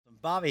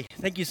Bobby,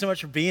 thank you so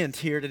much for being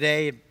here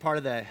today, part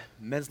of the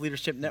Men's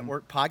Leadership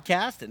Network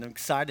podcast, and I'm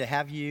excited to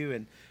have you.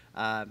 And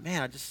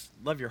man, I just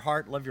love your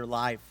heart, love your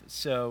life.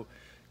 So,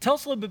 tell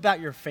us a little bit about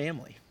your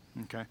family.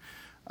 Okay.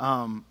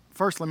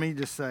 First, let me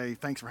just say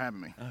thanks for having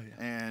me. Oh,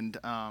 yeah. And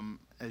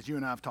as you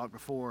and I have talked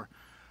before,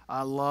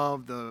 I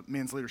love the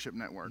Men's Leadership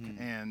Network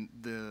and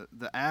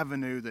the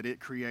avenue that it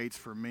creates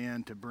for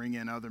men to bring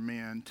in other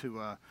men to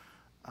a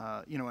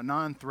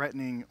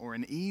non-threatening or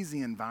an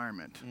easy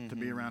environment to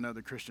be around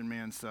other Christian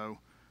men. So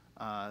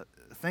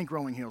thank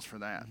Rolling Hills for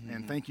that.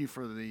 And thank you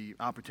for the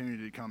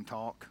opportunity to come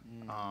talk.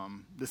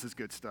 This is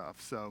good stuff.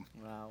 So,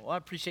 Well, I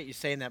appreciate you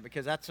saying that,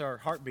 because that's our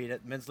heartbeat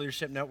at Men's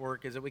Leadership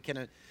Network, is that we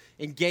can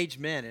engage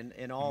men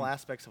in all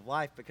aspects of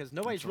life, because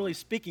nobody's really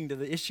speaking to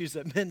the issues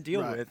that men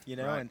deal with,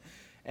 Right.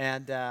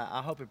 And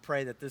I hope and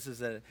pray that this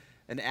is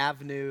an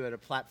avenue and a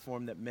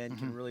platform that men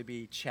can really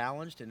be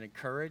challenged and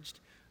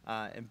encouraged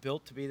and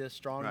built to be the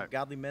strong,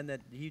 godly men that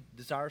he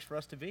desires for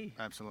us to be.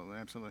 Absolutely.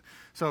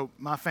 So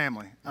my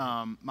family,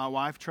 my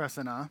wife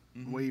Tressa and I,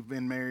 we've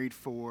been married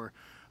for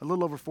a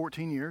little over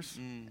 14 years,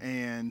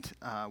 and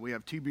we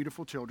have two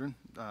beautiful children.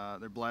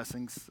 They're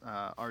blessings.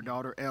 Our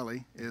daughter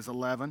Ellie is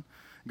 11,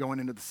 going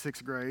into the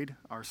 6th grade.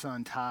 Our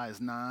son Ty is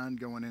 9,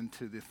 going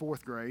into the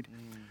 4th grade.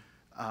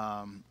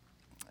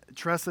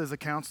 Tressa is a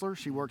counselor.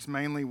 She works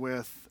mainly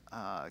with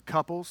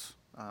couples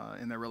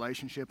in their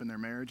relationship and their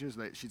marriages.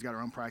 She's got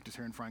her own practice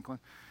here in Franklin.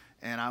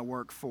 And I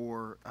work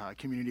for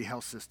Community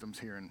Health Systems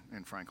here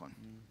in Franklin.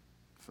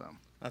 So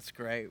That's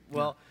great.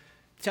 Well,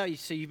 tell you,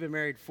 so you've been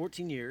married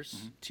 14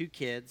 years, 2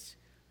 kids.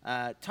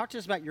 Talk to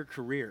us about your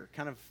career,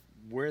 kind of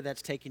where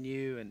that's taken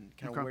you and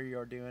kind of where you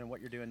are doing and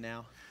what you're doing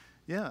now.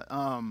 Yeah,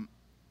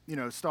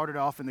 started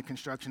off in the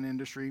construction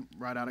industry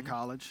right out of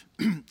college,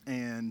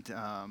 and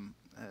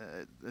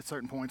at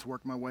certain points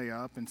worked my way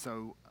up. And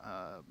so,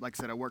 like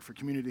I said, I worked for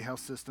Community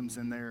Health Systems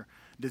in their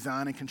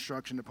design and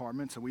construction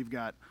department. So we've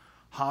got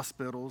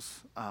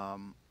hospitals,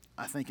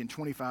 I think in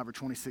 25 or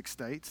 26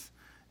 states,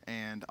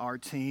 and our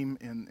team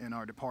in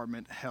our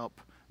department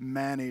help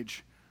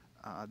manage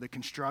the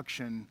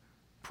construction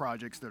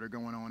projects that are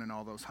going on in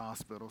all those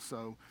hospitals.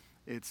 So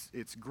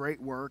it's great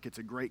work. It's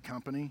a great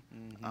company.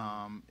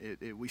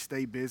 We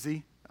stay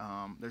busy.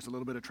 There's a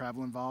little bit of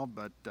travel involved,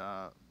 but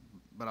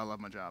I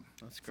love my job.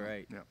 That's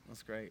great. So, yeah.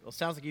 That's great. Well, it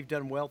sounds like you've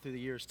done well through the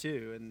years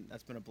too, and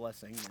that's been a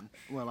blessing.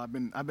 Well, I've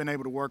been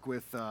able to work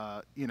with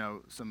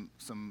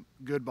some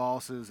good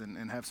bosses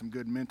and have some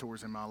good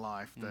mentors in my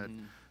life that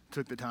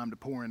took the time to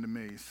pour into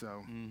me.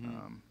 So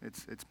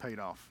it's paid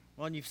off.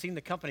 Well, and you've seen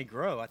the company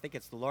grow. I think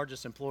it's the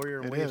largest employer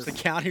in It Williamson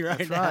is. County right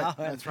That's now. right.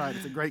 That's right.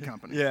 It's a great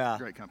company. Yeah.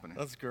 Great company.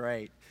 That's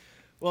great.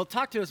 Well,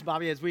 talk to us,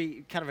 Bobby, as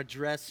we kind of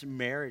address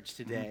marriage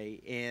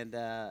today. And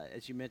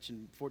as you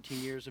mentioned,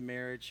 14 years of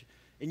marriage.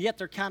 And yet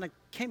there kind of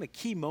came a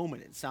key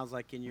moment, it sounds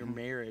like, in your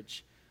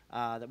marriage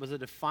that was a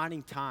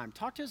defining time.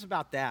 Talk to us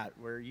about that,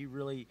 where you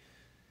really,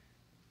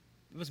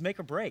 it was make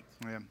or break.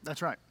 Yeah,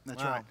 that's right.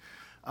 That's Wow.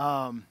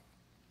 right.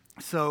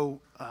 So,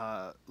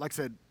 like I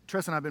said,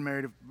 Tressa and I have been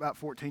married about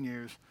 14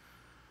 years.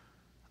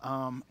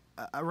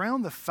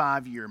 Around the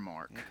 5-year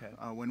mark,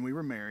 when we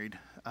were married,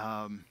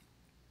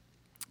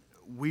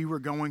 we were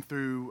going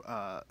through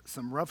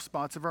some rough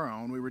spots of our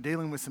own. We were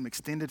dealing with some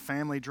extended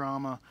family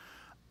drama.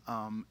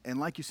 And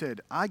like you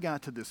said, I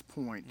got to this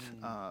point,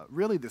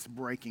 really this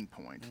breaking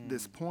point,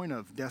 this point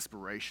of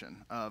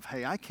desperation of,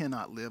 hey, I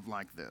cannot live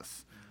like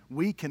this.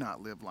 We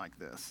cannot live like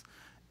this.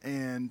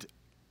 And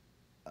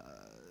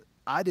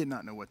I did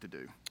not know what to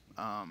do.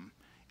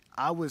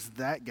 I was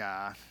that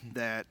guy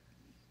that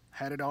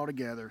had it all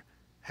together,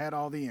 had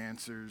all the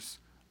answers,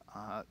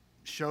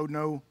 showed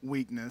no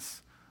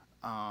weakness,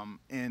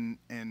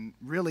 and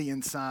really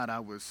inside I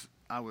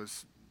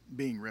was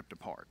being ripped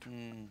apart.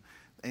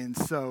 And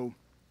so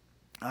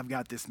I've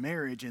got this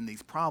marriage and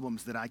these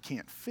problems that I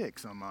can't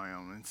fix on my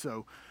own. And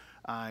so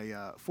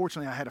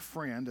fortunately, I had a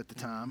friend at the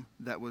time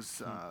that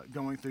was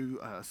going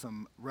through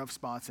some rough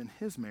spots in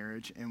his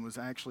marriage and was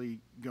actually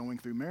going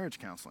through marriage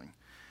counseling.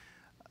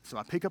 So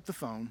I pick up the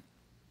phone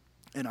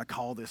and I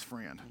call this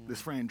friend.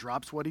 This friend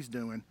drops what he's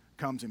doing,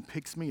 comes and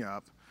picks me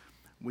up.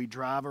 We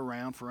drive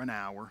around for an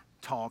hour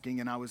talking,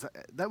 and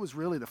that was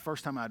really the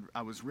first time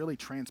I was really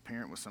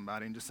transparent with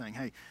somebody and just saying,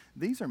 hey,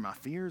 these are my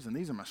fears and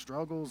these are my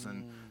struggles,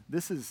 and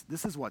this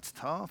is what's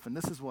tough, and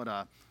this is what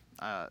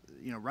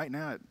right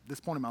now at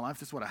this point in my life,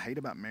 this is what I hate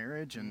about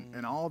marriage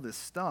and all this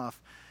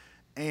stuff.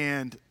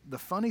 And the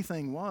funny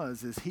thing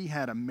is he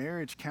had a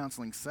marriage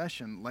counseling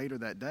session later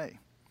that day,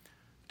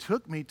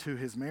 took me to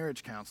his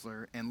marriage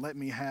counselor and let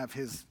me have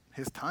his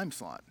time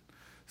slot.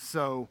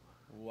 So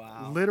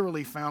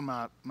literally found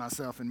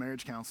myself in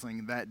marriage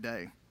counseling that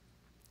day.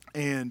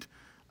 And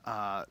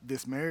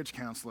this marriage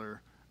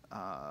counselor,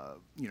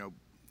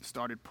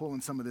 started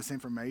pulling some of this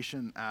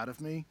information out of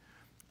me.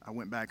 I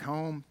went back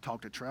home,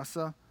 talked to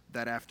Tressa.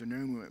 That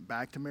afternoon, we went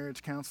back to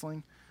marriage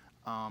counseling.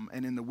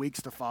 And in the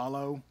weeks to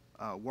follow,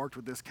 worked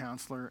with this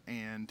counselor,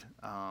 and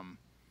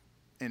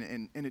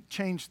it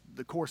changed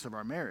the course of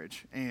our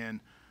marriage. And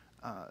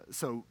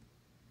so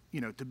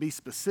to be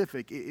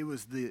specific, it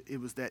was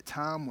that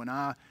time when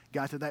I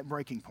got to that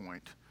breaking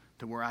point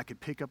to where I could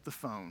pick up the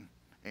phone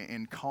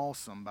and call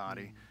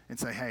somebody and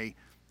say, hey,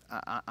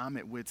 I'm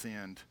at wit's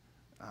end.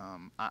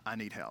 I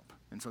need help.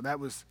 And so that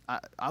was,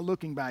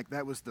 looking back,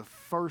 that was the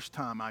first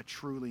time I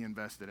truly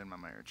invested in my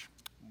marriage.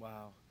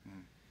 Wow.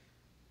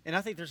 And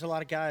I think there's a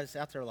lot of guys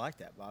out there like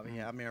that,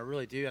 Bobby. I mean, I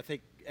really do. I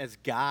think as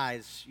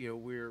guys,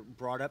 we're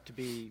brought up to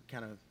be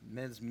kind of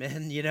men's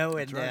men,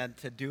 That's right. and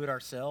to do it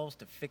ourselves,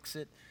 to fix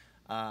it.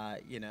 I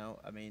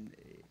mean,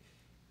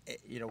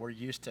 we're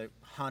used to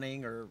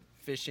hunting or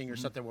fishing or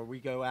something where we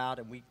go out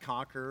and we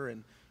conquer,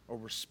 or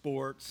we're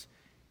sports.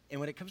 And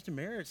when it comes to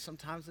marriage,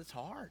 sometimes it's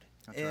hard.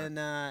 That's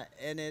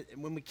right.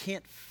 When we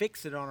can't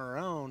fix it on our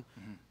own,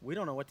 we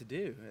don't know what to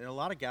do. And a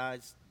lot of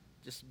guys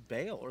just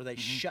bail or they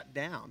shut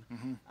down.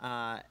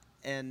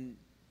 And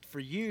for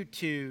you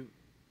to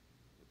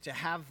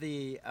have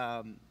the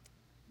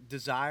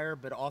desire,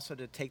 but also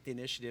to take the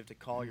initiative to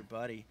call your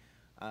buddy,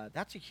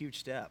 that's a huge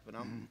step, and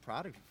I'm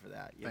proud of you for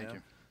that. Thank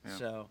you. Yeah.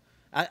 So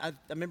I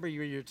remember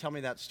you were telling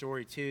me that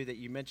story too, that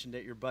you mentioned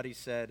that your buddy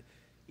said,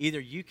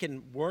 either you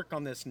can work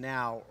on this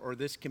now, or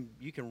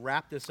you can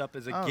wrap this up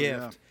as a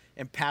gift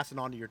and pass it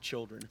on to your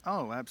children.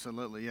 Oh,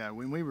 absolutely, yeah.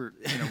 When we were,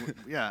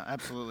 yeah,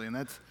 absolutely,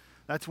 and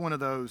that's one of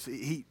those.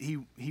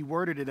 He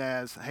worded it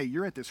as, hey,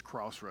 you're at this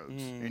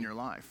crossroads in your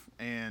life,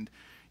 and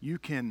you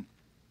can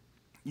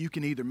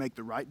either make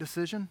the right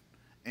decision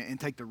and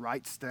take the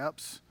right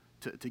steps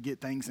to get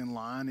things in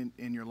line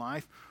in your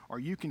life, or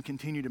you can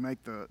continue to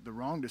make the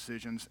wrong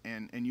decisions,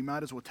 and you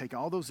might as well take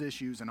all those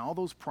issues and all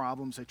those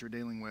problems that you're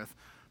dealing with,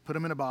 put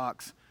them in a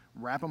box,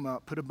 wrap them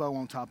up, put a bow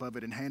on top of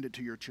it, and hand it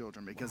to your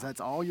children, because that's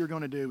all you're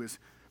going to do is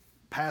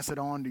pass it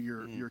on to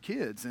your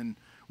kids. And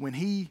when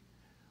he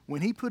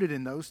put it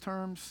in those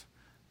terms,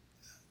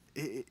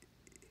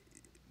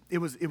 it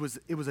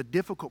was a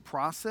difficult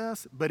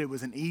process, but it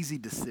was an easy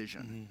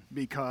decision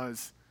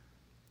because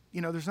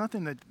there's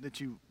nothing that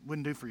you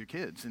wouldn't do for your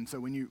kids. And so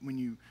when you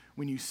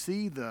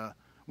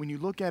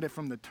look at it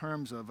from the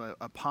terms of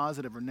a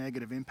positive or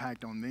negative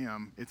impact on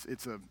them,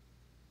 it's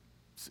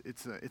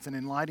an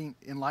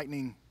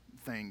enlightening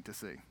thing to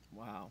see.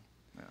 Wow.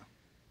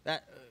 Yeah.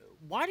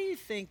 Why do you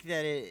think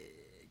that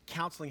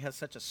counseling has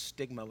such a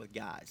stigma with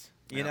guys?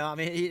 Yeah. I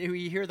mean,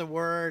 you hear the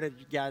word, and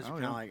guys are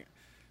kind of yeah. like,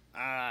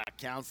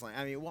 counseling.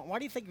 I mean, why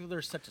do you think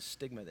there's such a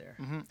stigma there?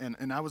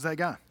 And I was that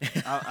guy.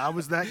 I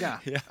was that guy.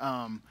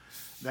 Yeah.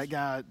 That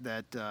guy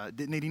that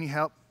didn't need any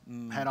help,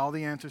 had all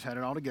the answers, had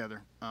it all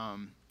together.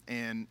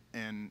 And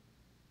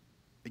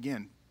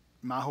again,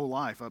 my whole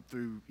life up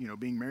through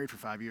being married for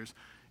 5 years,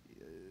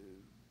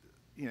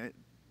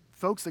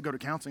 folks that go to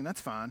counseling, that's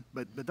fine,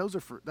 but that's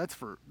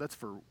for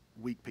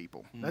weak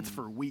people. That's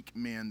for weak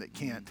men that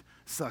can't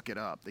suck it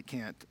up. They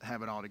can't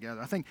have it all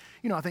together. I think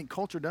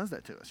culture does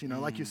that to us.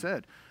 Like you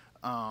said,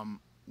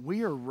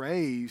 we are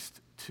raised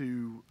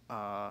to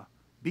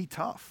be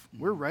tough.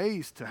 We're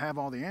raised to have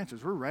all the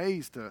answers. We're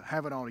raised to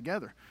have it all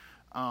together.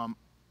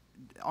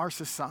 Our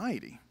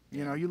society,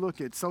 you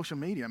look at social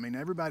media. I mean,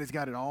 everybody's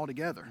got it all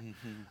together.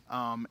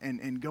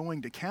 And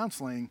going to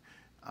counseling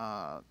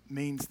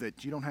means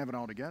that you don't have it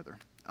all together.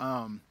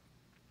 And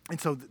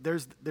so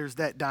there's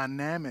that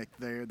dynamic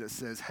there that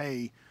says,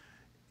 hey,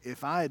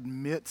 if I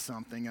admit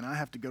something and I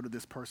have to go to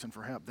this person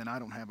for help, then I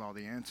don't have all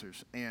the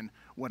answers. And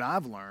what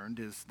I've learned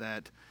is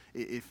that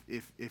if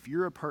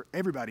you're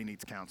everybody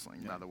needs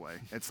counseling, by the way,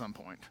 at some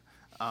point.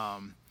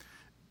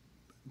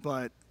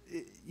 But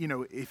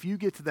if you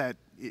get to that,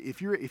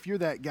 if you're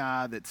that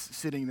guy that's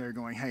sitting there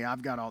going, hey,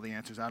 I've got all the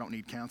answers, I don't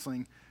need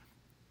counseling,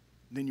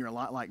 then you're a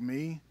lot like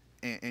me,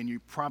 and you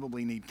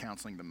probably need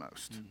counseling the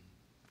most.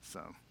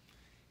 So.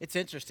 It's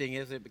interesting,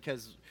 isn't it?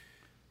 Because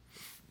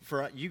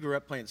you grew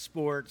up playing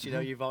sports.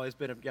 You've always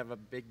been kind of a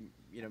big,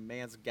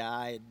 man's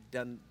guy, and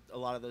done a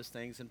lot of those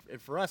things. And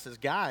for us as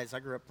guys, I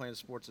grew up playing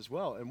sports as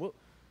well. And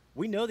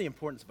we know the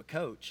importance of a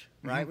coach,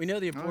 right? We know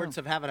the importance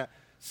of having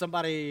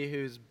somebody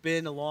who's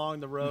been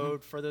along the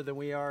road further than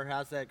we are,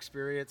 has that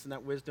experience and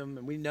that wisdom.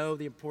 And we know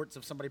the importance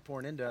of somebody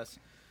pouring into us.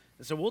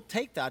 And so we'll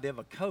take the idea of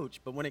a coach.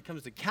 But when it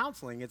comes to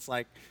counseling, it's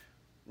like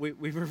we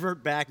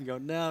revert back and go,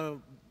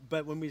 no.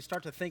 But when we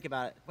start to think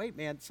about it, wait,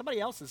 man, somebody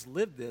else has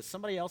lived this.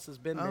 Somebody else has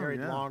been married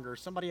longer.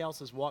 Somebody else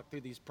has walked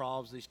through these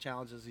problems, these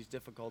challenges, these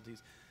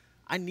difficulties.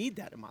 I need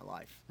that in my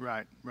life.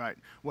 Right.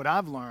 What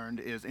I've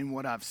learned is, and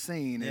what I've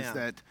seen is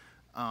that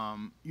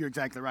you're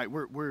exactly right.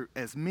 We're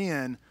as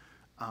men,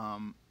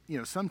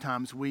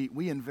 sometimes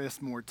we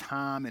invest more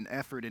time and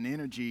effort and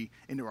energy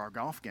into our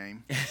golf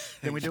game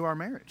than we do our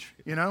marriage.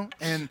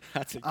 And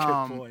that's a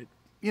good point.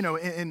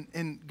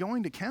 And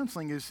going to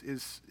counseling is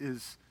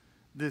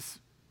this.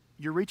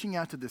 You're reaching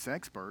out to this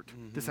expert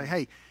to say,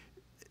 hey,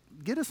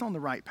 get us on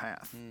the right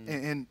path.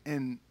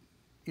 And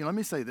let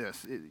me say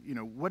this,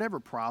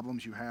 whatever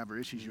problems you have or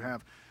issues you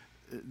have,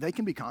 they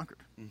can be conquered.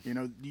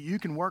 You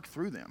can work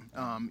through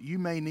them. You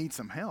may need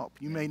some help.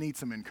 You may need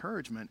some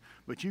encouragement,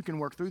 but you can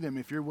work through them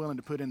if you're willing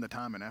to put in the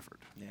time and effort.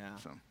 Yeah.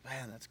 So.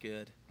 Man, that's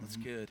good. That's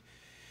good.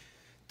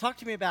 Talk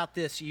to me about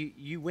this.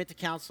 You went to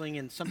counseling,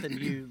 and something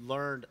you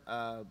learned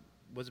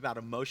was about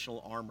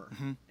emotional armor,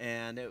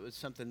 and it was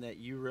something that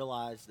you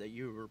realized that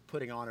you were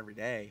putting on every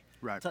day.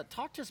 Right. So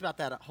talk to us about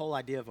that whole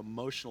idea of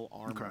emotional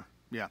armor. Okay.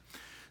 Yeah.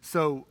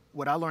 So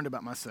what I learned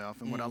about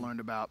myself and what I learned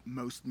about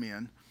most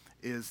men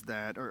is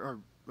that, or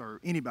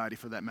anybody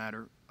for that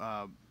matter,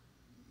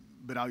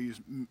 but I'll use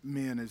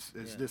men as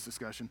this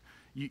discussion.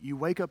 You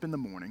wake up in the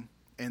morning,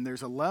 and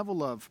there's a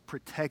level of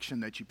protection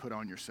that you put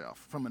on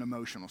yourself from an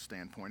emotional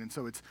standpoint, and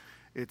so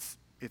it's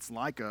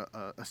like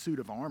a suit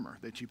of armor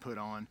that you put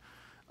on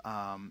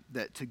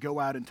that to go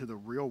out into the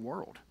real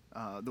world.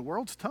 The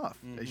world's tough,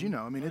 as you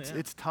know. I mean,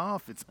 it's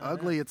tough. It's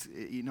ugly. Yeah. It's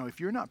if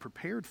you're not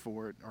prepared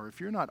for it, or if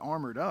you're not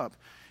armored up,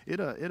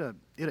 it'll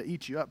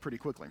eat you up pretty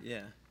quickly.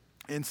 Yeah.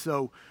 And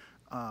so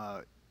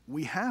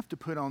we have to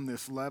put on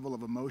this level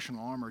of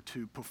emotional armor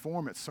to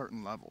perform at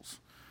certain levels,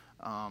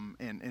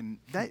 and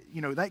that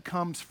that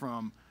comes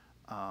from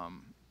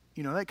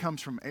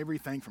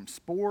everything from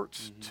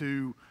sports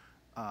to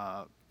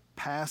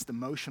past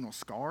emotional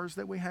scars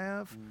that we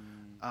have.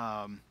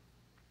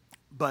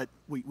 But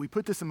we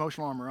put this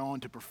emotional armor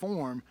on to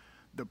perform.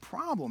 The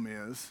problem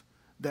is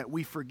that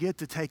we forget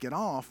to take it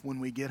off when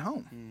we get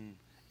home.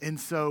 And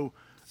so,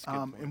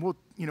 and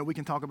we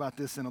can talk about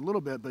this in a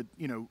little bit, but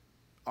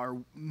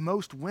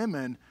most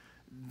women,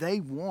 they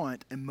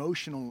want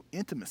emotional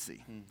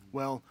intimacy.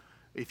 Well,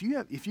 if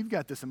you've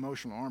got this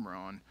emotional armor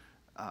on,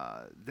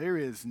 there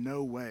is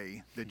no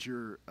way that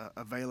you're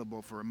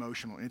available for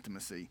emotional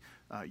intimacy.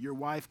 Your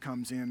wife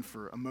comes in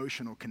for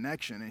emotional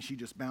connection, and she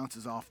just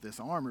bounces off this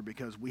armor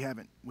because we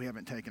haven't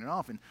taken it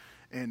off.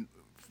 And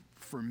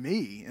for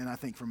me, and I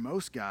think for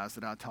most guys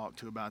that I talk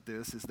to about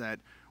this, is that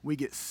we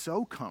get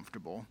so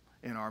comfortable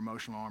in our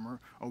emotional armor,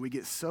 or we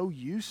get so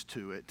used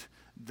to it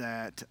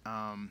that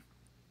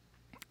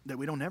that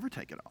we don't ever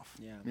take it off.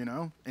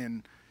 Yeah.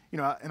 And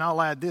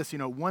I'll add this.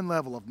 One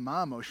level of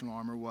my emotional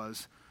armor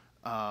was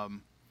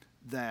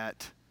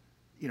that,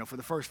 for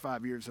the first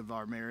 5 years of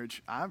our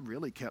marriage, I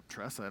really kept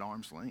Tressa at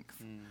arm's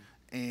length.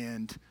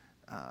 And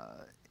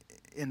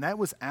that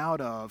was out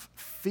of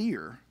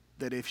fear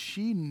that if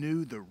she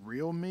knew the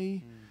real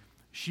me,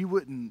 she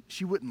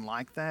wouldn't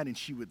like that, and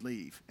she would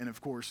leave. And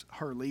of course,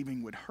 her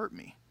leaving would hurt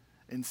me.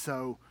 And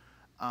so,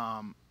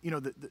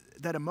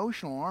 that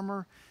emotional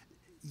armor,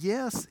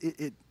 yes,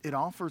 it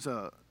offers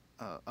a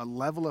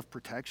level of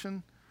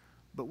protection,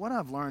 but what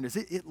I've learned is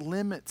it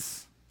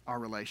limits our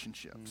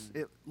relationships.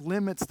 It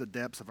limits the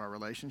depths of our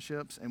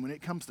relationships. And when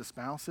it comes to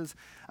spouses,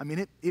 I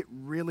mean, it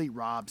really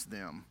robs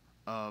them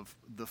of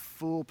the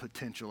full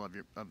potential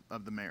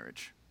of the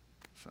marriage.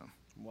 So.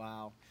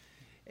 Wow.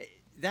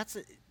 That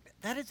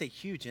is a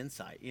huge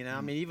insight.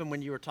 I mean, even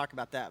when you were talking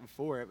about that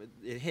before,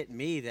 it hit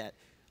me that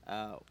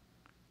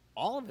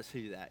all of us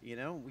do that.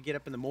 We get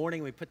up in the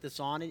morning, we put this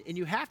on, and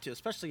you have to,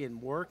 especially in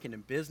work and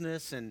in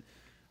business and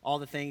all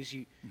the things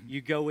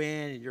you go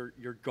in and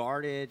you're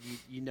guarded.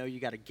 You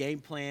got a game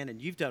plan,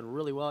 and you've done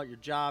really well at your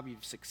job.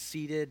 You've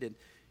succeeded, and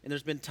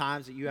there's been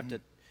times that you have to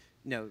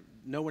know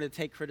when to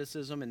take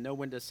criticism and know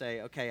when to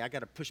say, okay, I got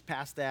to push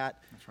past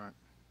that. That's right.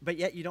 But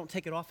yet you don't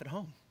take it off at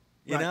home.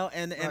 You Right. know,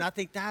 and Right. I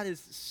think that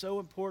is so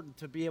important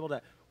to be able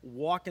to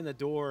walk in the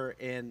door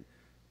and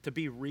to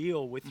be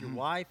real with your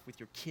wife, with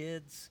your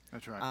kids.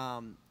 That's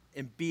right.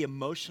 And be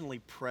emotionally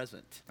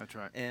present. That's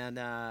right. And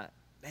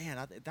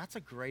man, that's a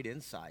great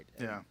insight.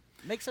 And Yeah.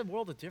 makes a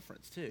world of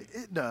difference too.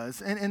 It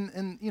does,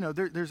 and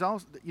there's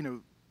also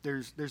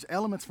there's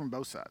elements from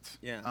both sides.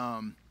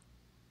 Yeah.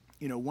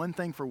 One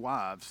thing for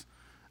wives,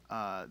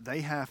 they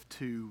have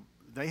to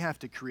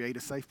create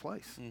a safe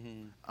place.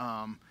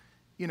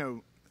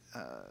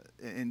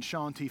 And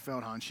Sean T.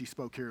 Feldhahn, she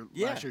spoke here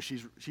last year.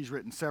 She's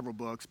written several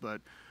books,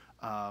 but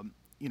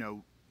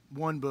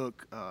one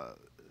book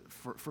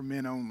for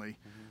men only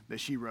that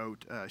she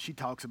wrote, she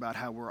talks about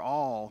how we're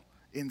all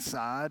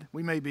inside.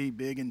 We may be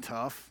big and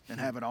tough and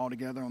have it all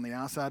together on the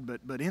outside,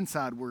 but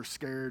inside we're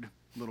scared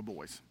little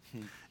boys.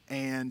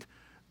 And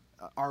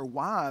our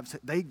wives,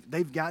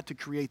 they've got to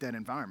create that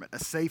environment, a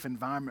safe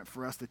environment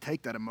for us to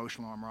take that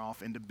emotional armor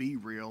off and to be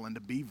real and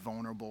to be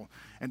vulnerable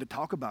and to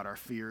talk about our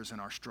fears and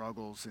our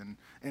struggles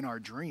and our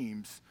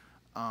dreams.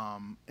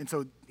 And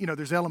so,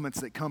 there's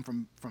elements that come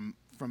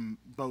from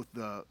both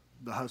the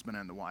husband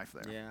and the wife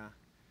there. Yeah.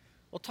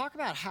 Well, talk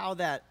about how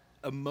that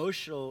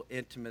emotional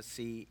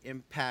intimacy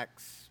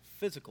impacts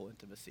physical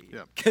intimacy.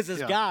 Yeah. Because as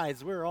Yeah.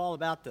 guys, we're all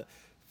about the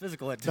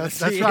physical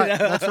intimacy.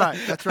 That's right.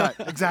 That's right.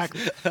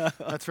 Exactly.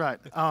 That's right.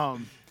 I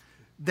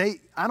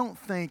don't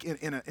think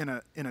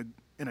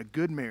in a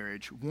good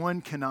marriage,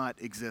 one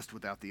cannot exist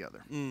without the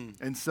other.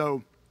 And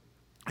so,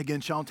 again,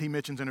 Sean T.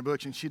 mentions in her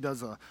book, and she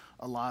does a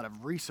lot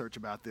of research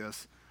about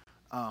this.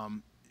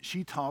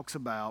 She talks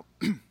about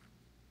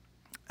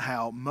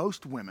how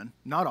most women,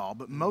 not all,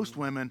 but most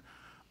women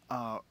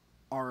are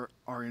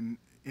in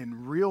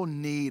real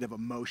need of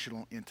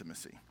emotional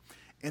intimacy.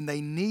 And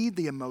they need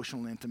the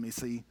emotional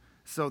intimacy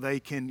so they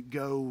can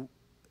go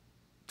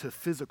to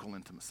physical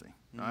intimacy,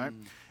 all right?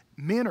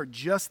 Men are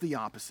just the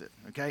opposite,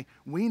 okay?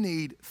 We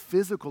need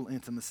physical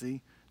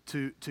intimacy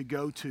to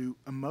go to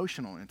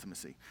emotional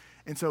intimacy.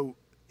 And so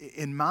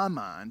in my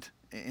mind,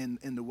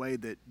 in the way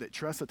that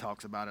Tressa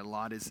talks about it a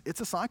lot is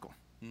it's a cycle.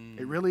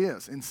 It really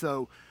is. And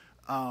so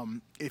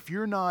if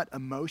you're not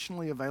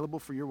emotionally available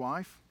for your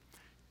wife,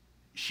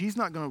 she's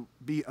not going to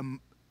be,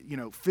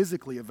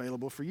 physically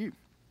available for you,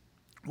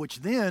 which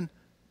then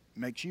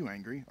makes you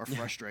angry or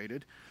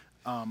frustrated,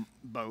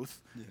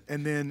 both. Yeah.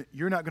 And then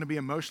you're not going to be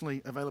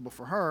emotionally available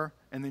for her,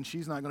 and then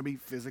she's not going to be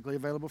physically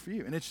available for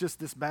you. And it's just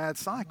this bad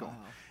cycle.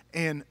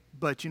 Wow.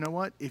 But you know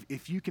what?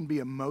 If you can be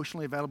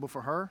emotionally available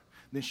for her,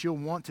 then she'll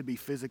want to be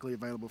physically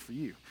available for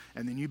you.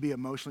 And then you be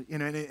emotionally,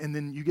 and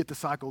then you get the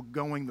cycle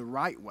going the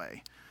right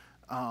way.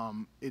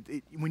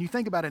 When you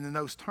think about it in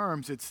those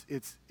terms,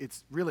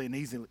 it's really an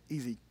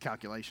easy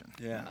calculation.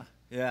 Yeah, you know?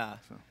 Yeah.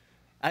 So.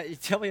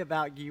 Tell me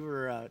about, you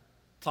were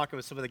talking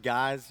with some of the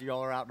guys. You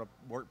all are out on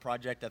a work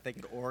project, I think,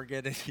 in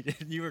Oregon, and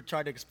you were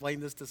trying to explain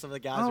this to some of the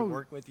guys who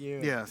work with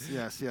you. Yes.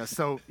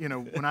 So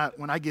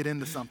when I get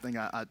into something,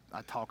 I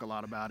talk a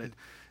lot about it,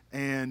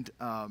 and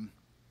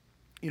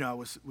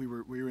we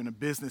were in a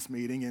business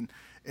meeting,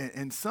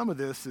 and some of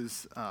this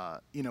is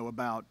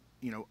about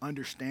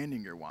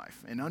understanding your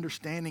wife and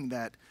understanding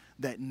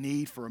that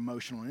need for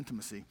emotional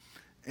intimacy,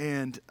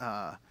 and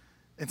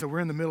so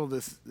we're in the middle of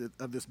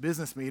this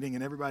business meeting,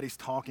 and everybody's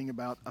talking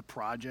about a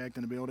project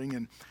in a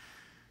building,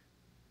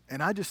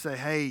 and I just say,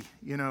 hey,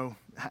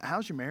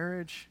 how's your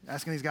marriage?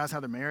 Asking these guys how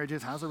their marriage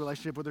is, how's their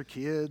relationship with their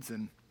kids,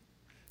 and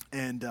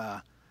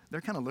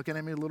they're kind of looking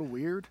at me a little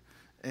weird,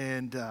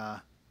 and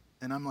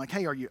I'm like,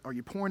 hey, are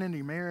you pouring into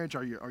your marriage?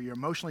 Are you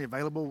emotionally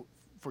available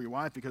for your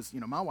wife? Because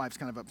my wife's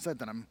kind of upset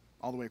that I'm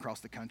all the way across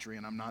the country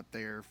and I'm not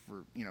there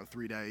for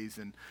 3 days,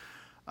 and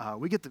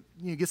we get to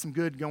get some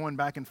good going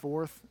back and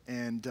forth,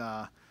 and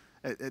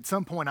at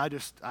some point I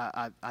just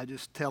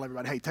tell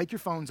everybody, hey, take your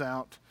phones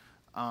out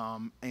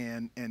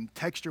and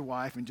text your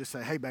wife and just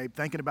say, hey babe,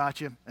 thinking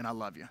about you and I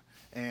love you,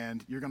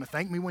 and you're going to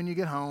thank me when you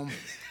get home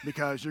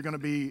because you're going to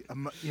be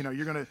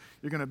you're going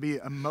to be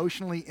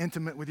emotionally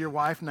intimate with your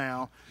wife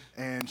now,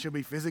 and she'll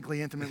be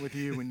physically intimate with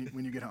you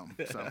when you get home.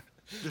 So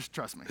just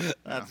trust me.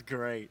 That's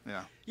great.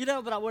 Yeah.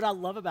 But what I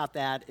love about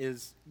that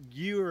is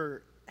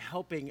you're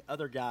helping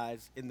other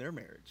guys in their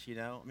marriage.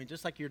 I mean,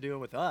 just like you're doing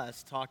with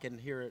us, talking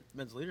here at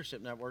Men's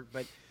Leadership Network,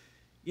 but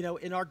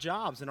in our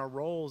jobs, in our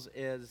roles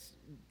as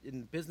in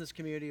the business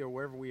community or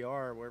wherever we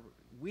are, where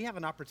we have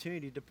an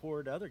opportunity to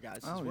pour to other guys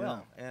as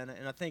well. Yeah.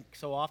 And I think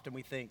so often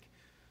we think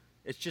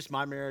it's just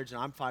my marriage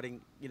and I'm fighting,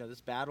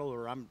 this battle,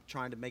 or I'm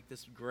trying to make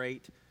this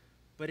great,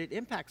 but it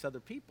impacts other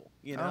people,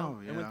 Oh,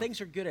 yeah. And when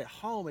things are good at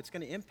home, it's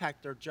going to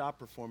impact their job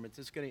performance.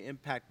 It's going to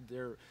impact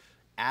their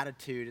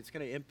attitude. It's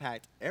going to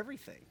impact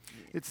everything.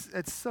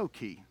 It's so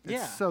key.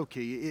 Yeah. It's so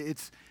key.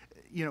 It's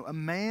a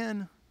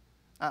man.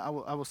 I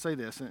will say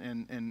this,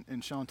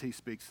 and Shaun T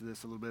speaks to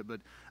this a little bit,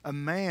 but a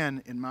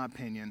man, in my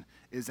opinion,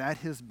 is at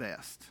his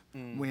best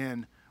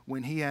when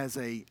he has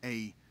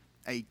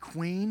a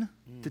queen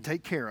to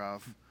take care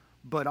of,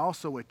 but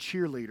also a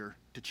cheerleader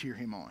to cheer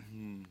him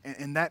on,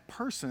 and that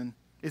person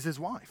is his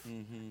wife.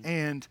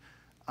 And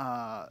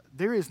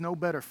there is no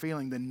better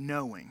feeling than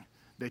knowing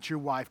that your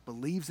wife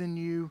believes in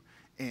you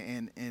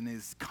and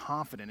is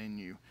confident in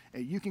you.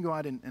 You can go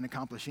out and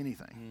accomplish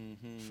anything.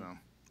 So.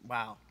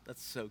 Wow,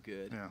 that's so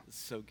good. Yeah. That's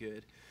so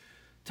good.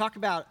 Talk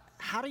about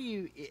how do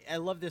you, I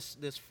love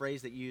this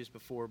phrase that you used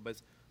before, but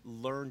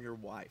learn your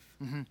wife.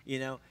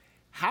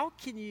 How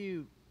can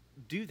you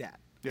do that?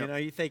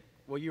 Yep. You think,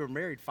 well, you were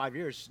married 5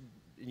 years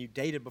and you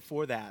dated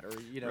before that, or,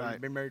 Right.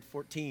 you've been married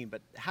 14,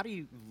 but how do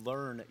you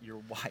learn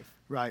your wife?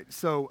 Right.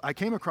 So I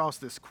came across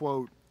this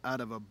quote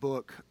out of a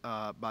book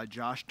by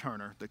Josh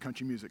Turner, the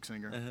country music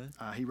singer.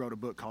 He wrote a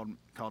book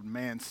called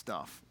Man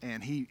Stuff,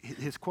 and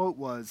his quote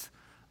was,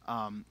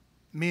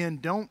 men,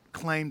 don't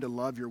claim to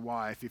love your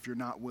wife if you're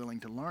not willing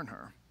to learn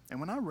her. And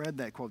when I read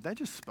that quote, that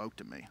just spoke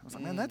to me. I was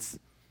like, man, that's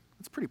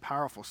pretty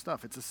powerful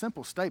stuff. It's a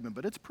simple statement,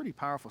 but it's pretty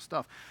powerful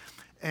stuff.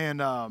 And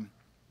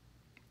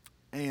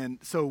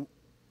so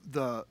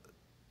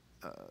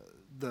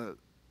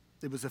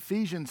it was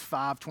Ephesians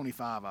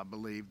 5:25, I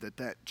believe,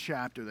 that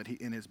chapter that he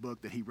in his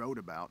book that he wrote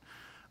about,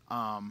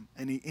 and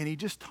he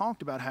just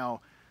talked about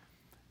how,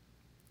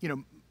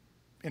 in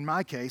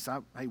my case,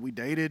 we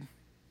dated,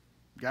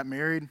 got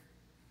married.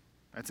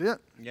 That's it.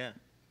 Yeah.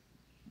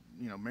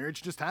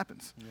 Marriage just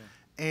happens. Yeah.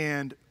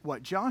 And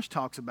what Josh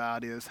talks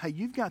about is, hey,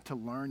 you've got to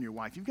learn your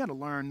wife. You've got to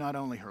learn not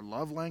only her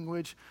love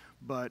language,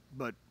 but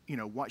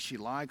what she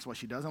likes, what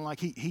she doesn't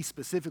like. He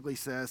specifically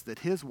says that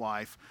his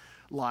wife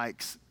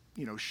likes,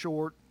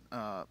 short,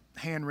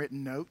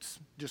 handwritten notes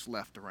just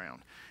left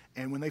around.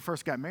 And when they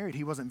first got married,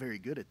 he wasn't very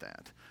good at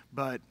that.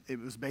 But it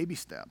was baby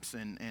steps,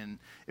 and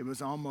it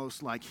was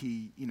almost like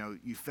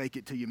you fake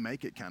it till you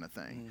make it kind of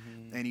thing.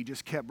 And he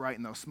just kept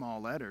writing those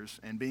small letters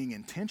and being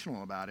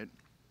intentional about it.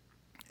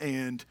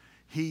 And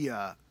he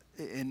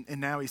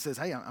and now he says,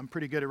 hey, I'm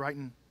pretty good at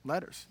writing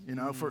letters.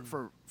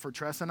 For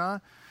Tress and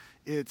I,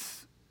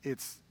 it's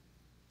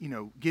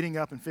getting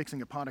up and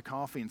fixing a pot of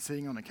coffee and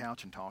sitting on the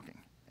couch and talking.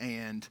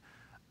 And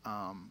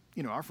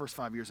our first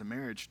 5 years of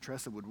marriage,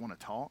 Tressa would want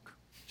to talk.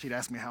 She'd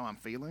ask me how I'm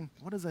feeling.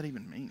 What does that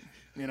even mean?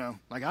 I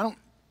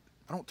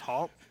don't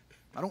talk.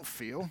 I don't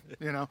feel,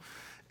 you know,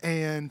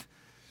 and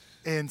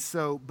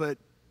so, but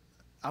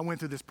I went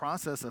through this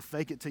process of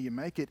fake it till you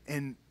make it,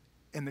 and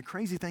the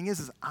crazy thing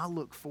is I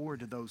look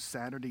forward to those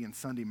Saturday and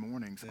Sunday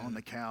mornings on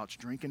the couch,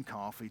 drinking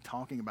coffee,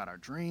 talking about our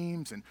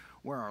dreams and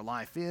where our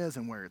life is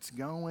and where it's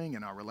going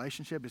and our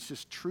relationship. It's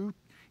just true,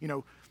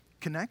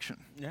 connection.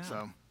 Yeah.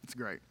 So it's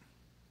great.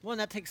 Well,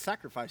 and that takes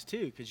sacrifice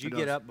too, because you It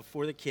get does. up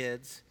before the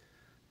kids,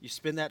 you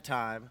spend that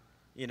time,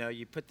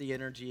 you put the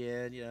energy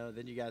in,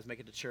 then you guys make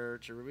it to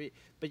church,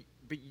 but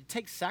you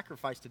take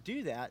sacrifice to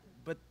do that,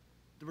 but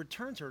the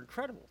returns are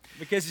incredible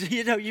because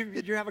you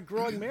have a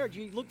growing marriage.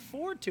 You look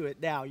forward to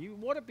it now. You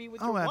want to be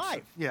with your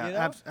wife.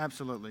 Yeah,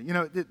 absolutely.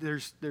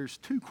 There's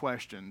two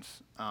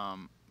questions.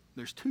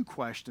 There's two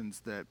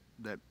questions that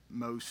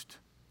most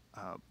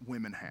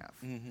women have,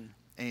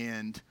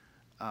 and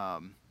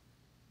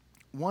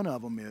one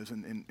of them is,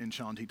 and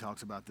Shanti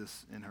talks about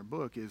this in her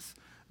book, is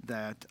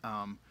that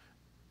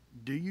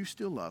do you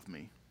still love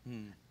me,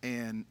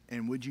 and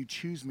would you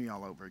choose me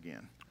all over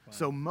again? Wow.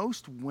 So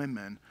most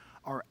women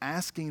are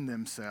asking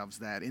themselves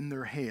that in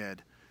their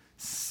head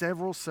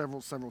several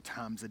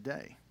times a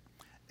day.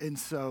 And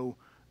so,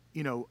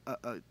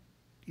 to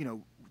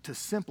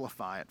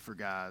simplify it for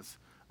guys,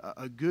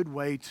 a good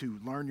way to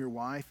learn your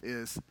wife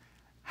is,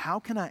 how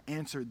can I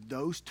answer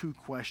those two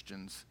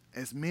questions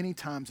as many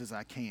times as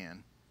I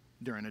can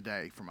during a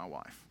day for my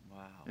wife?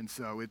 Wow. And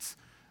so it's,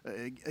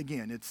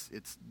 again, it's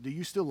do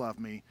you still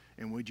love me,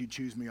 and would you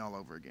choose me all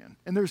over again?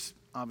 And there's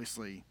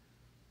obviously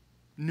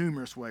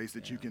numerous ways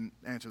that you can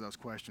answer those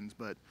questions,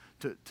 but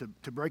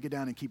to break it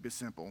down and keep it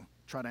simple,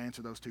 try to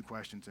answer those two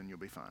questions and you'll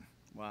be fine.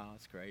 Wow,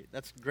 that's great.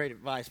 That's great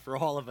advice for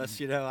all of us.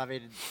 I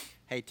mean,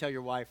 hey, tell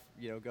your wife,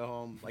 go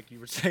home like you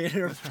were saying,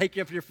 or take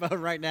up your phone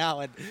right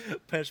now and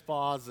push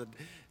pause and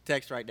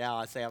text right now.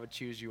 I say I would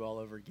choose you all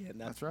over again.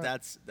 That's right.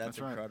 That's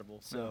incredible.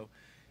 Right. So,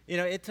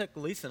 it took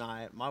Lisa and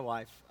I, my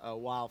wife, a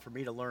while for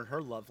me to learn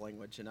her love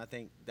language, and I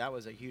think that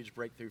was a huge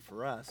breakthrough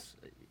for us.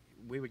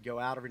 We would go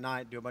out every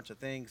night, do a bunch of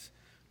things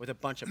with a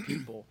bunch of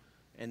people,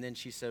 and then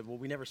she said, well,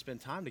 we never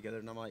spend time together.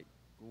 And I'm like,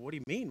 what do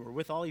you mean? We're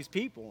with all these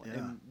people. Yeah.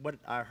 And what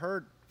I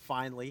heard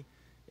finally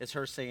is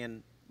her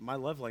saying, my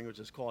love language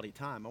is quality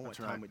time. I want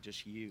time with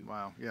just you.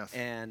 Wow, yes.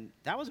 And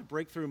that was a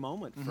breakthrough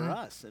moment for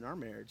us in our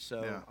marriage.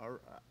 So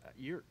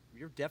you're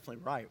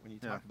definitely right when you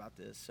talk about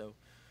this. So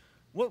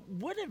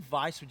what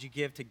advice would you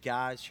give to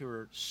guys who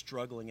are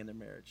struggling in their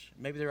marriage?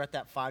 Maybe they're at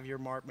that 5-year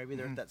mark. Maybe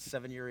they're at that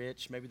 7-year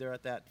itch. Maybe they're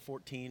at that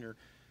 14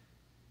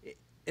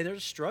 and they're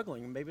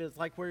struggling. Maybe it's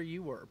like where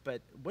you were.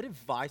 But what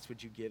advice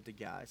would you give to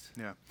guys?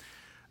 Yeah.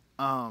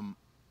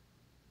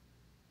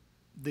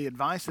 The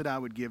advice that I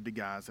would give to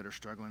guys that are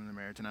struggling in their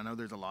marriage, and I know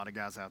there's a lot of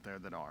guys out there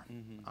that are,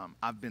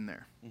 I've been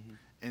there.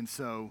 And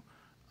so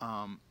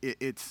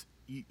it's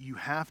you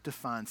have to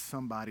find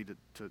somebody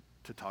to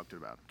talk to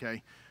about it,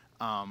 okay?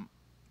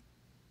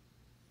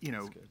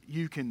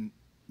 You can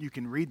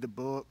read the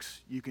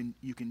books, you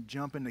can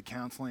jump into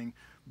counseling,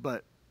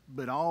 but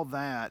all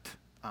that,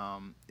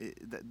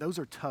 those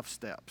are tough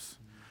steps.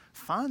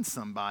 Find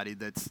somebody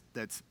that's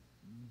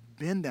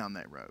been down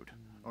that road,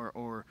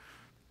 or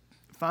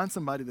find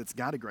somebody that's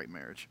got a great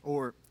marriage,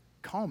 or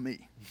call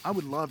me. I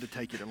would love to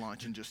take you to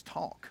lunch and just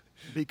talk,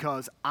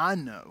 because I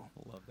know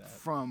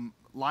from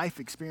life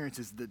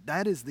experiences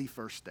that is the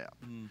first step.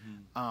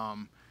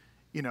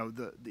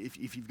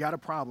 If you've got a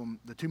problem,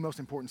 the two most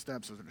important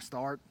steps are to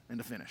start and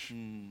to finish.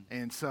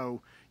 And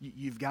so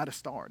you've got to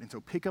start. And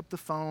so pick up the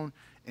phone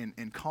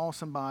and call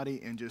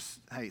somebody and just,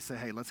 say,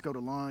 hey, let's go to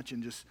lunch,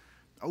 and just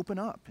open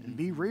up and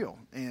be real.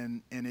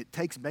 And it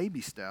takes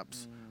baby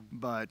steps,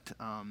 but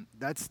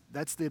that's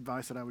the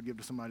advice that I would give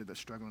to somebody that's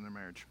struggling in their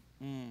marriage.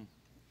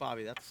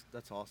 Bobby,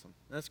 that's awesome.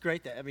 That's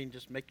great.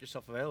 Just make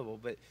yourself available.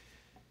 But,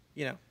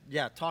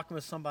 talking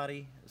with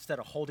somebody instead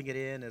of holding it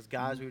in, as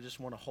guys who just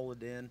want to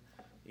hold it in.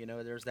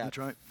 There's that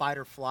fight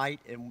or flight,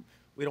 and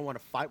we don't want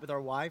to fight with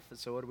our wife. And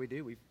so what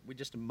do? We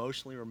just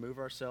emotionally remove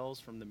ourselves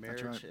from the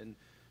marriage and,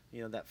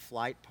 that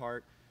flight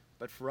part.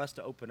 But for us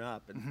to open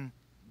up and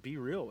be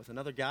real with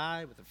another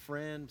guy, with a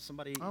friend,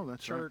 somebody at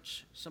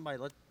church, somebody,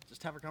 let's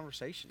just have a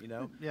conversation,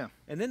 Yeah.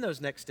 And then those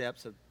next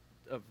steps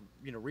of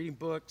reading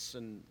books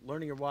and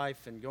learning your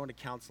wife and going to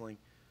counseling.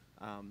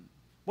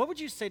 What would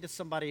you say to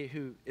somebody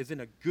who is in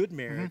a good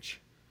marriage,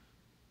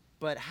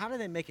 but how do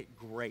they make it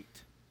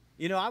great?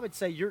 I would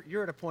say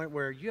you're at a point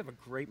where you have a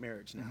great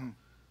marriage now.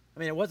 I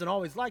mean, it wasn't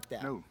always like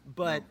that.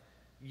 But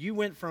you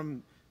went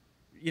from,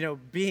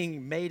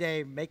 being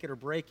Mayday, make it or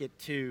break it,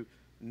 to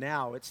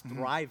now it's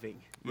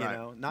thriving,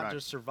 not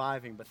just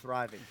surviving, but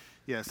thriving.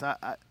 Yes,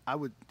 I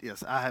would.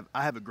 Yes, I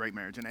have a great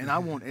marriage, and I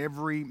want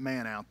every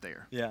man out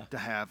there to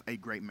have a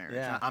great marriage.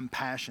 Yeah. I'm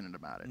passionate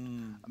about it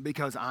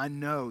because I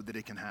know that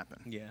it can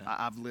happen. Yeah.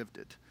 I've lived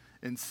it,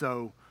 and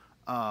so,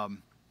 the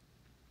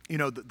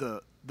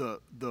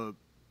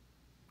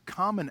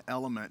common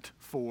element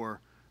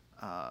for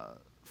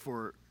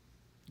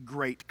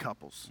great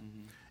couples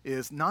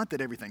is not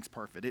that everything's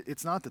perfect.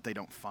 It's not that they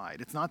don't fight.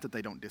 It's not that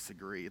they don't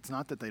disagree. It's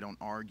not that they don't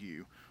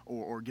argue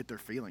or get their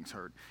feelings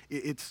hurt.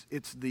 It's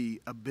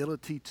the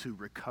ability to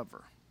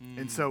recover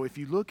And so if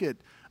you look at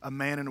a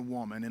man and a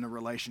woman in a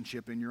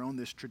relationship and you're on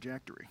this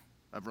trajectory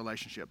of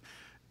relationship,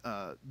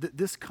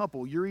 this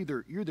couple, you're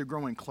either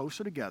growing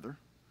closer together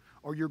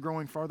or you're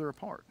growing farther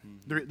apart.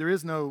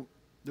 There's no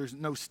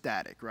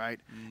static, right?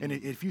 And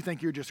if you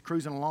think you're just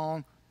cruising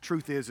along,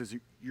 truth is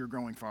you're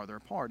growing farther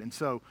apart. And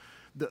so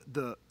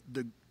the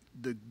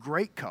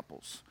great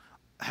couples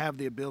have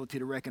the ability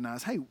to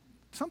recognize, hey,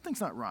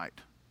 something's not right.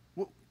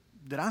 Well,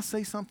 did I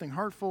say something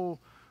hurtful,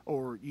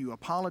 or you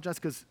apologize?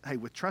 Because hey,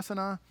 with Tress and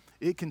I,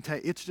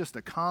 it's just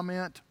a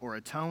comment or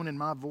a tone in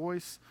my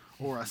voice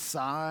or a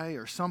sigh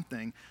or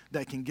something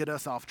that can get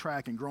us off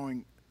track and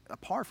growing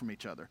apart from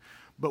each other.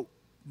 But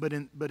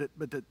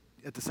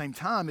at the same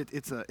time,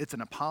 it's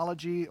an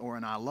apology or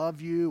an I love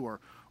you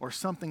or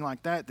something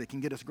like that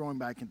can get us growing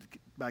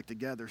back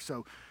together.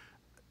 So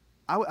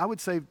I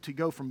would say to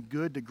go from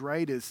good to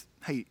great is,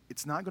 hey,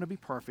 it's not going to be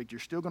perfect. You're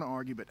still going to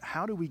argue, but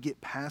how do we get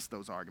past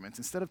those arguments?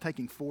 Instead of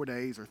taking 4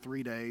 days or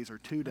 3 days or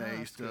 2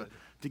 days to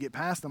get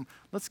past them,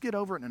 let's get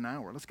over it in an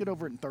hour. Let's get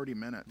over it in 30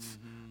 minutes.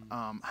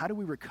 How do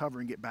we recover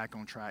and get back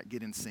on track,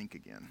 get in sync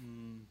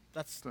again?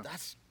 That's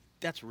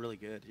really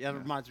good. Yeah, it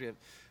reminds me of,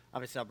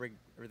 obviously I'll bring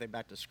everything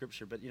back to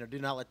Scripture, but, do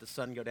not let the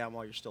sun go down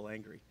while you're still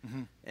angry.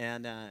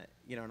 And,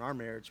 in our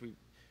marriage,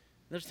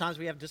 there's times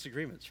we have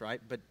disagreements, right?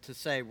 But to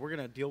say we're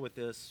going to deal with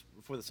this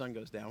before the sun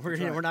goes down.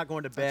 We're not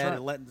going to bed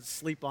and letting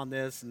sleep on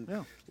this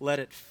and let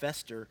it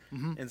fester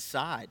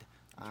inside.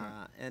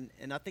 And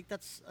I think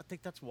that's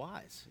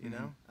wise.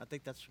 I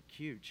think that's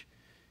huge.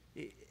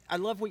 I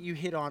love what you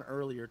hit on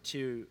earlier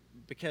too,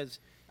 because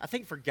I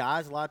think for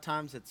guys a lot of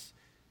times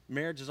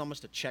marriage is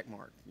almost a check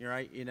mark. You're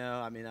right.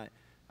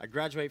 I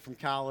graduate from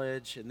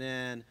college and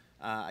then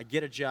I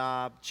get a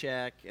job,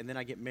 check, and then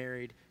I get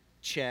married,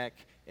 check.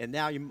 And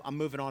now I'm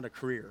moving on to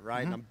career,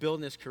 right? And I'm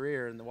building this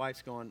career, and the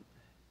wife's going,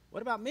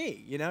 "What about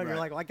me?" And you're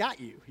like, "Well, I got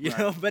you,"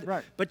 know.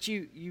 But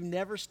you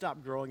never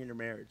stop growing in your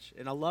marriage,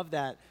 and I love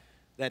that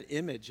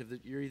image of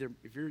that.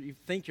 If you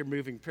think you're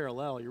moving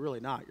parallel, you're really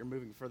not. You're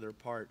moving further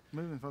apart.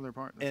 That's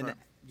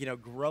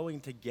and growing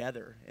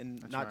together,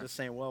 and That's not right. just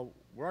saying, "Well,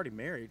 we're already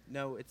married."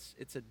 No,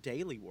 it's a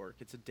daily work.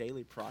 It's a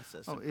daily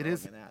process. Oh, of it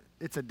is. growing in that.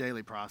 It's a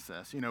daily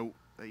process.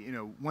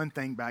 One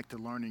thing back to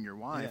learning your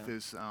wife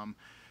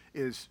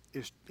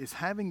is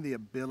having the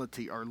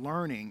ability, or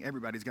learning,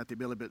 everybody's got the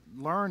ability, but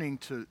learning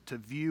to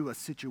view a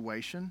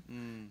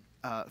situation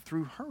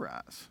through her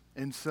eyes.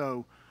 And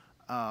so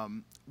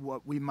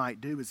what we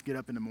might do is get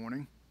up in the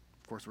morning.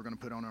 Of course, we're going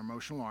to put on our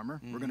emotional armor.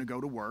 We're going to go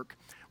to work.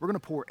 We're going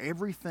to pour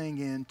everything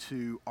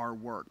into our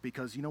work,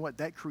 because you know what?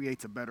 That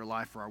creates a better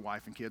life for our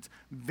wife and kids.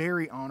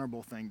 Very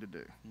honorable thing to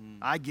do.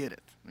 I get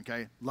it,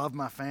 okay? Love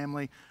my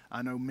family.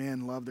 I know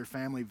men love their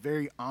family.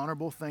 Very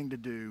honorable thing to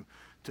do,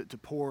 to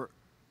pour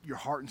your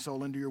heart and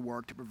soul into your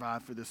work to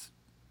provide for this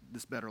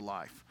better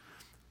life.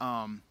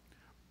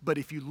 But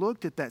if you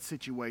looked at that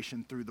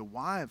situation through the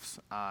wife's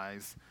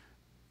eyes,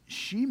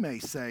 she may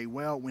say,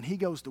 well, when he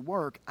goes to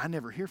work, I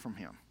never hear from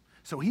him.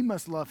 So he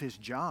must love his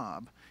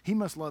job. He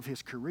must love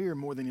his career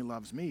more than he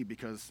loves me,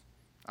 because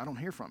I don't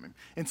hear from him.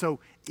 And so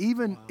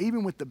even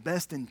with the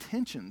best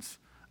intentions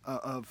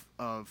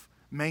of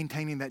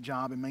maintaining that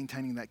job and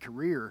maintaining that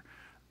career,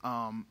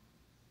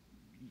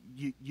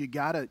 you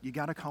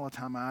gotta call a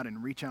time out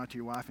and reach out to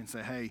your wife and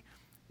say, hey,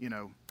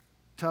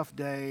 tough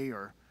day,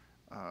 or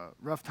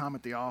rough time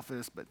at the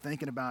office, but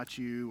thinking about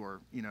you,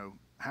 or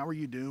how are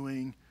you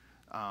doing?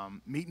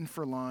 Meeting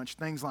for lunch,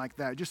 things like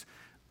that. Just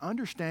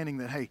understanding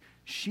that, hey,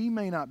 she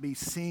may not be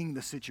seeing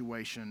the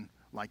situation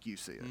like you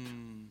see it.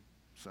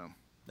 So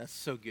that's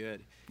so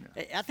good.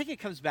 Yeah. I think it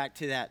comes back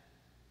to that.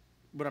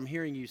 What I'm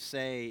hearing you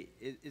say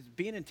is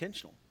being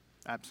intentional.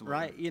 Absolutely.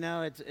 Right.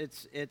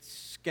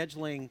 It's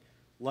scheduling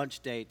lunch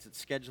dates.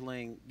 It's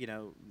scheduling,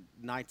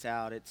 nights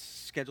out.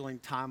 It's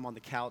scheduling time on the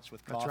couch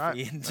with coffee. That's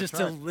right. And That's just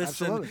right. to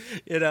listen,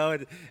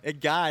 Absolutely.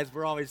 and guys,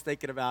 we're always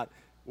thinking about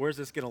where's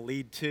this going to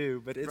lead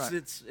to, but Right.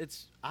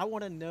 it's I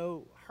want to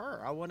know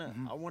her. I want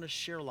to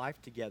share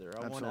life together.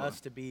 I want Absolutely.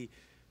 us to be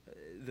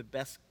the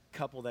best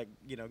couple that,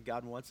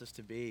 God wants us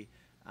to be.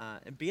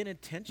 And being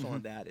intentional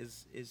in that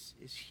is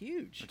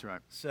huge. That's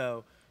right.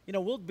 So,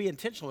 we'll be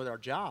intentional with our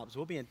jobs.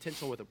 We'll be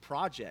intentional with a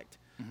project.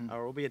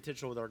 Or we'll be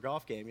intentional with our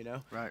golf game,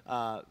 Right.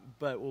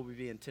 But we'll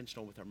be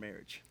intentional with our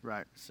marriage.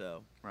 Right.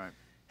 So, Right.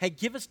 hey,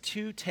 give us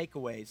 2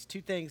 takeaways,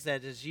 2 things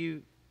that as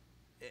you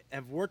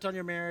have worked on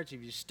your marriage,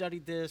 if you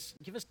studied this,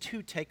 give us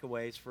 2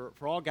 takeaways for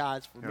all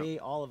guys, for me,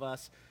 all of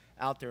us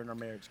out there in our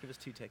marriage. Give us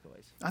 2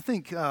 takeaways. I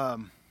think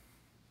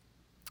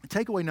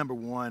takeaway number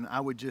 1,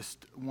 I would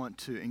just want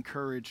to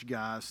encourage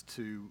guys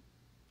to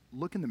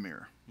look in the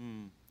mirror.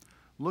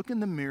 Look in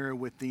the mirror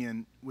with the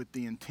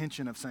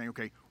intention of saying,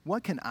 okay,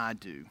 what can I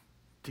do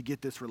to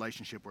get this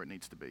relationship where it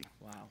needs to be?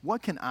 Wow.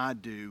 What can I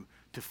do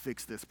to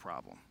fix this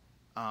problem?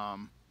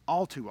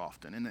 All too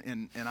often,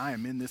 and I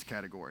am in this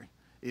category,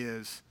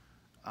 is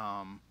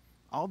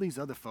all these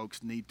other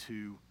folks need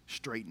to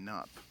straighten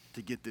up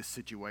to get this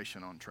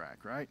situation on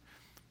track, right?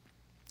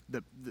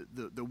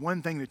 The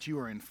one thing that you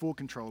are in full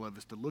control of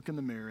is to look in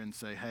the mirror and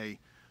say, hey,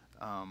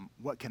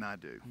 What can I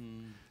do?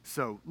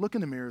 So look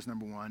in the mirror is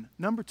number one.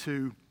 Number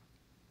two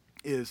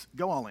is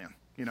go all in.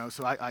 You know,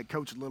 so I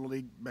coach Little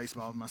League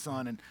baseball with my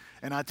son,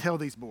 and I tell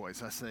these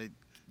boys, I say,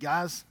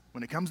 guys,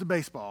 when it comes to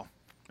baseball,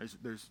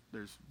 there's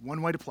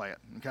one way to play it,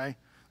 okay?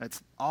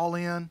 That's all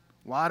in,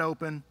 wide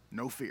open,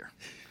 no fear.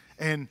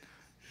 And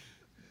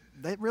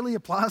that really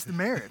applies to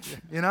marriage,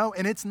 you know?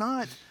 And it's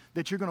not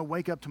that you're going to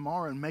wake up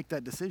tomorrow and make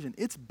that decision.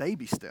 It's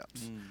baby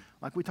steps.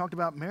 Like we talked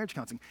about marriage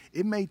counseling.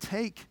 It may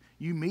take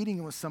you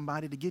meeting with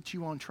somebody to get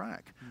you on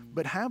track,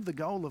 but have the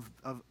goal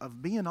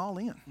of being all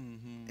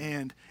in.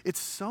 And it's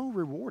so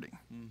rewarding,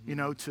 you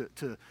know,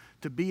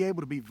 to be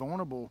able to be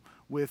vulnerable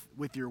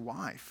with your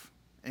wife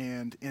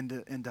and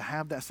to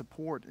have that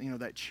support, you know,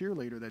 that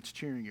cheerleader that's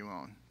cheering you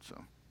on.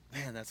 So,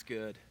 man, that's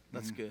good.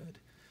 That's good.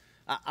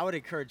 I would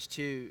encourage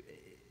too,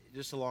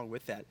 just along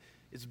with that,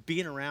 is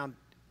being around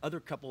other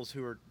couples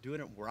who are doing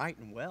it right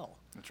and well.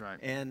 That's right.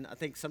 And I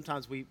think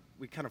sometimes we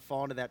kind of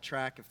fall into that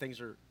track if things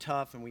are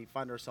tough and we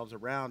find ourselves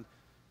around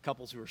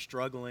couples who are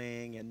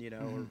struggling and, you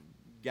know, or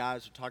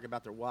guys who talk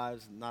about their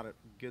wives in not a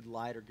good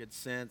light or good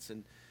sense.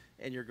 And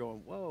you're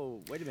going,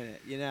 whoa, wait a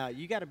minute. You know,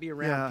 you got to be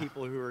around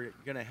people who are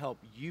going to help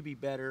you be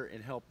better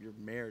and help your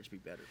marriage be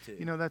better too.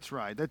 You know, that's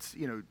right. That's,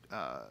 you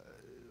know,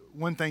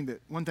 one thing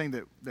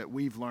that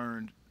we've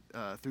learned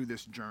through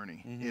this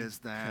journey is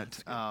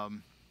that,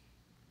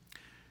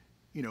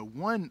 you know,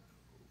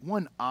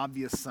 one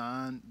obvious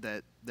sign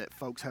that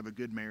folks have a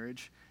good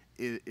marriage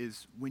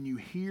is when you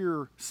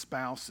hear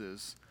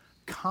spouses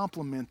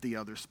compliment the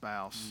other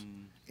spouse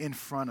in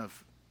front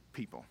of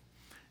people.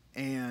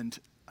 And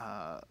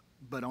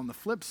but on the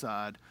flip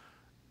side,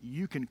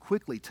 you can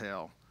quickly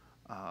tell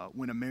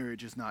when a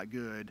marriage is not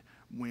good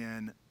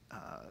when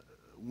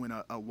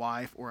a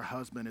wife or a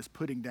husband is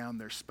putting down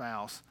their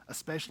spouse,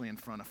 especially in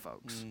front of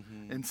folks.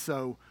 And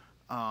so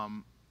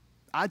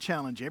I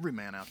challenge every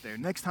man out there.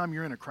 Next time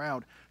you're in a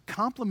crowd,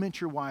 compliment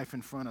your wife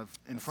in front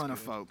of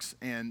folks,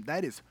 and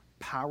that is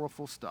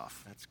powerful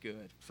stuff. That's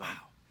good. So, wow,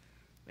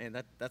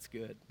 man, that's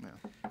good. Yeah.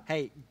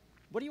 Hey,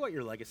 what do you want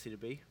your legacy to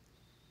be?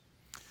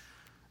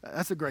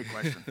 That's a great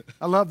question.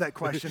 I love that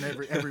question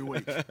every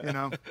week. You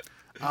know,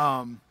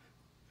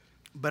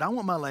 but I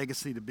want my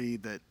legacy to be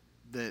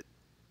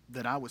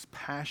that I was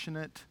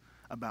passionate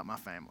about my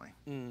family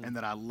and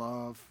that I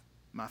love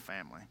my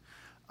family.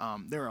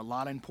 There are a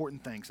lot of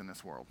important things in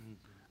this world.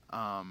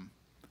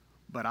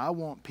 But I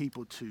want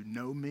people to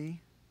know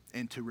me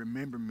and to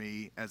remember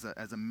me as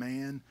a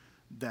man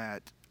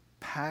that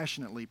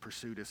passionately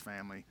pursued his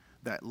family,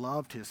 that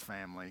loved his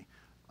family,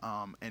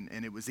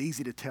 and it was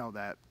easy to tell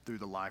that through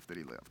the life that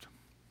he lived.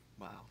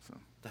 Wow, So,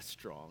 that's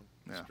strong.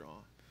 That's yeah.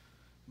 strong.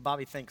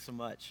 Bobby, thanks so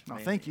much. No,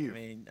 man. thank you. I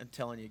mean, I'm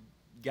telling you,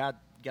 God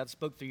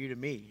spoke through you to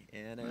me,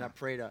 and I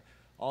pray to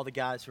all the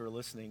guys who are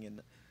listening,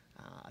 and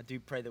I do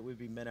pray that we'd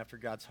be men after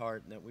God's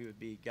heart and that we would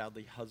be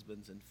godly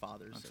husbands and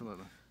fathers.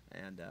 Absolutely.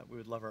 And we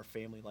would love our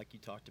family like you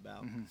talked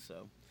about.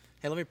 So,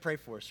 hey, let me pray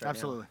for us right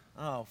Absolutely.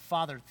 now. Oh,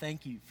 Father,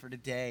 thank you for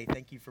today.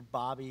 Thank you for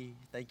Bobby.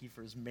 Thank you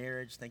for his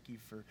marriage. Thank you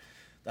for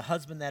the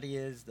husband that he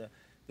is, the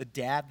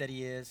dad that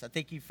he is. I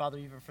thank you, Father,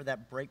 even for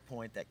that break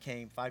point that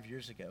came 5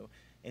 years ago.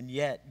 And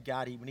yet,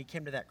 God, when he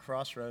came to that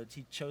crossroads,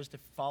 he chose to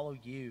follow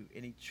you,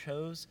 and he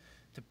chose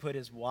to put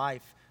his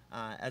wife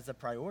as a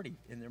priority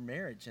in their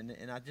marriage.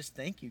 And I just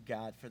thank you,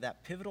 God, for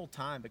that pivotal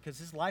time, because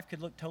his life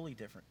could look totally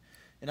different.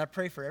 And I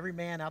pray for every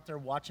man out there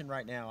watching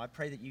right now, I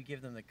pray that you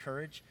give them the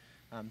courage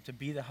to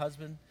be the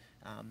husband,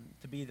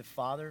 to be the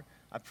father.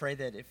 I pray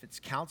that if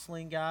it's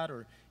counseling, God,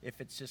 or if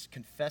it's just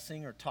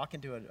confessing or talking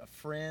to a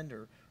friend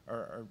or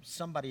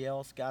somebody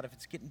else, God, if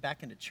it's getting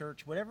back into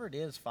church, whatever it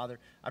is, Father,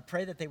 I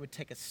pray that they would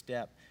take a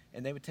step,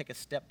 and they would take a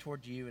step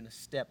toward you and a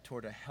step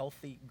toward a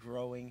healthy,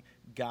 growing,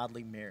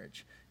 godly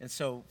marriage. And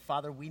so,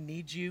 Father, we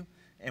need you,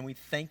 and we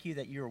thank you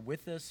that you are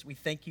with us. We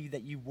thank you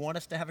that you want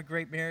us to have a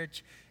great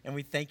marriage, and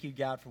we thank you,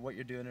 God, for what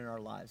you're doing in our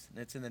lives. And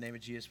it's in the name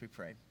of Jesus we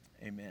pray.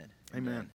 Amen. Amen.